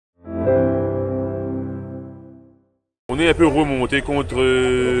est un peu remonté contre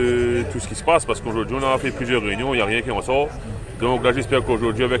tout ce qui se passe, parce qu'aujourd'hui on a fait plusieurs réunions, il n'y a rien qui en sort. Donc là j'espère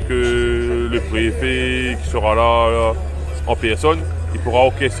qu'aujourd'hui avec le préfet qui sera là en personne, il pourra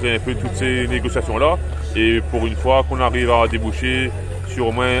orchestrer un peu toutes ces négociations-là. Et pour une fois qu'on arrive à déboucher sur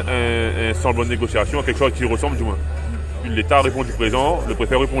au moins un semblant de négociation, quelque chose qui ressemble du moins. L'État a répondu présent, le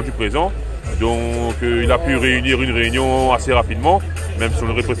préfet a répondu présent, donc il a pu réunir une réunion assez rapidement, même si on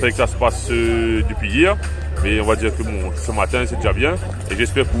aurait préféré que ça se passe depuis hier. Mais on va dire que bon, ce matin c'est déjà bien, et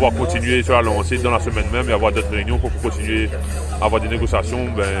j'espère pouvoir continuer sur la lancée dans la semaine même et avoir d'autres réunions pour continuer à avoir des négociations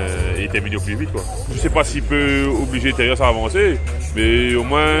et terminer au plus vite, quoi. Je ne sais pas s'il peut obliger Thérèse à avancer, mais au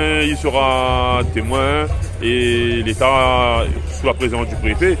moins il sera témoin et l'État sous la présence du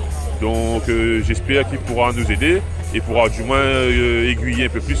préfet. Donc j'espère qu'il pourra nous aider et pourra du moins aiguiller un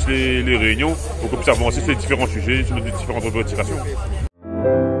peu plus les réunions pour qu'on puisse avancer sur les différents sujets, sur les différentes revendications.